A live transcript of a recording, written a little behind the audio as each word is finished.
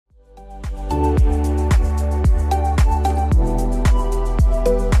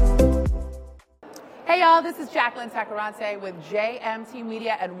y'all. This is Jaclyn Tacoronte with JMT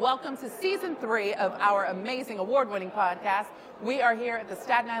Media, and welcome to Season 3 of our amazing award-winning podcast. We are here at the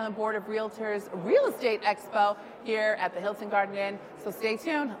Staten Island Board of Realtors Real Estate Expo here at the Hilton Garden Inn. So stay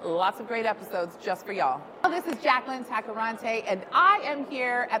tuned. Lots of great episodes just for y'all. This is Jaclyn Tacoronte, and I am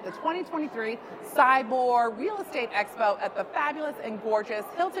here at the 2023 Cyborg Real Estate Expo at the fabulous and gorgeous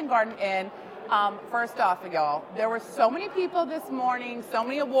Hilton Garden Inn. First off, y'all, there were so many people this morning, so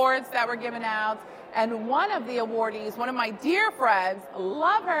many awards that were given out. And one of the awardees, one of my dear friends,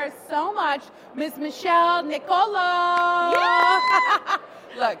 love her so much, Miss Michel Nicolo. Yeah!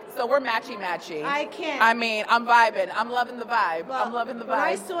 Look, so we're matchy-matchy. I can't. I mean, I'm vibing. I'm loving the vibe. Well, I'm loving the vibe. When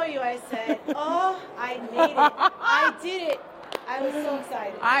I saw you, I said, oh, I made it. I did it. I was so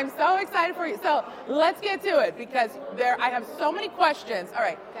excited. I'm so excited for you. So let's get to it because I have so many questions. All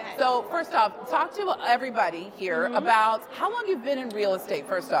right. So first off, talk to everybody here about how long you've been in real estate,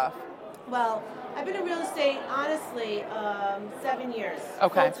 first off. Well, I've been in real estate, honestly, 7 years.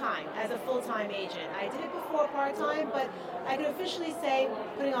 Okay. Full-time, as a full-time agent. I did it before part-time, but I can officially say,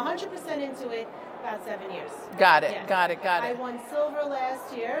 putting 100% into it, about 7 years. Got it, Yes. got it. I won silver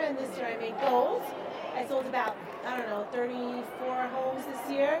last year, and this year I made gold. I sold about, 34 homes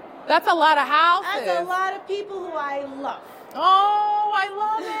this year. That's a lot of houses. That's a lot of people who I love. Oh, I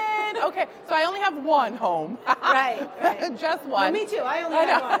love it. Okay, so I only have one home. Right. Just one. Well, me too. I only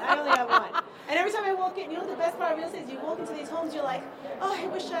have one. And every time I walk in, the best part of real estate is you walk into these homes, you're like, oh, I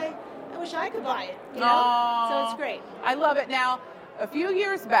wish I could buy it. So it's great. I love it. Now, a few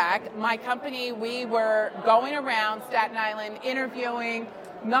years back, my company, we were going around Staten Island interviewing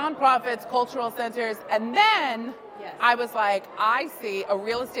nonprofits, cultural centers, and then I was like, I see a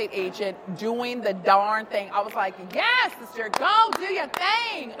real estate agent doing the darn thing. I was like, yes, sister, go do your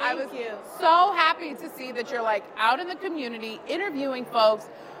thing. I was so happy to see that you're like out in the community interviewing folks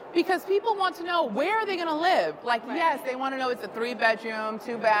because people want to know where are they going to live. Like, yes, they want to know it's a 3-bedroom,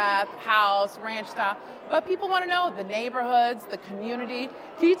 2-bath house, ranch style, but people want to know the neighborhoods, the community.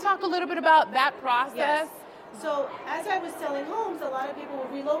 Can you talk a little bit about that process? Yes. So as I was selling homes, a lot of people were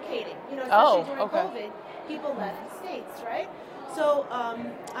relocating, especially during COVID. People left the states, right? So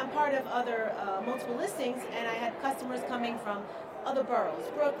I'm part of other multiple listings, and I had customers coming from other boroughs,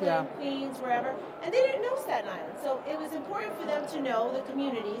 Brooklyn, Queens, wherever, and they didn't know Staten Island. So it was important for them to know the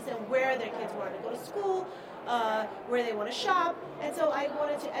communities and where their kids wanted to go to school, where they want to shop, and so I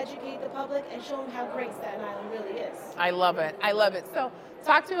wanted to educate the public and show them how great Staten Island really is. I love it. I love it. So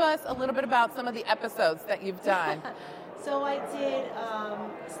talk to us a little bit about some of the episodes that you've done. So I did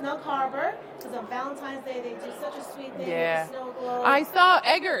Snug Harbor, because on Valentine's Day they do such a sweet thing with the snow globe. I saw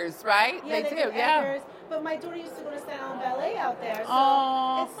Eggers, right? Yeah, they do Eggers. But my daughter used to go to Staten Island Ballet out there,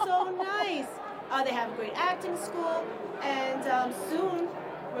 so it's so nice. They have a great acting school, and soon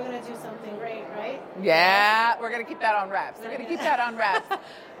we're going to do something great, right? Yeah, we're going to keep that on wraps. We're going to keep that on wraps.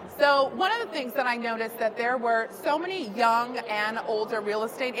 So one of the things that I noticed that there were so many young and older real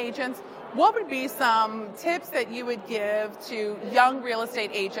estate agents. What would be some tips that you would give to young real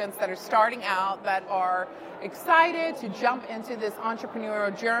estate agents that are starting out, that are excited to jump into this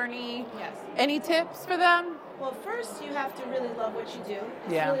entrepreneurial journey? Yes. Any tips for them? Well, first you have to really love what you do.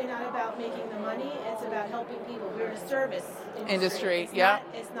 It's really not about making the money. It's about helping people. We're in a service industry.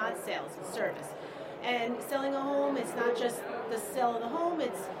 It's not sales, it's service. And selling a home, it's not just the sale of the home.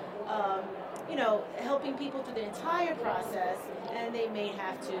 It's helping people through the entire process, and they may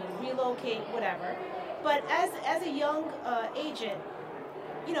have to relocate, whatever. But as a young agent,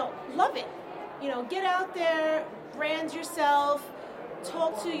 love it. Get out there, brand yourself,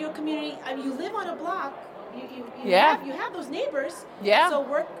 talk to your community. I mean, you live on a block. You have those neighbors. Yeah. So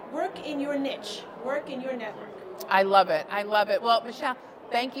work in your niche. Work in your network. I love it. I love it. Well, Michelle,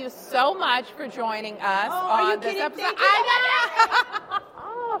 thank you so much for joining us on this episode.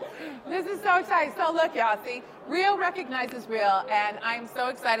 This is so exciting. So look, y'all, see, real recognizes real, and I'm so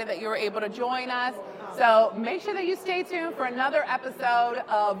excited that you were able to join us. So make sure that you stay tuned for another episode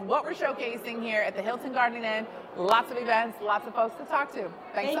of what we're showcasing here at the Hilton Garden Inn. Lots of events, lots of folks to talk to.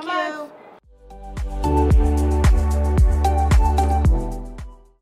 Thanks so much.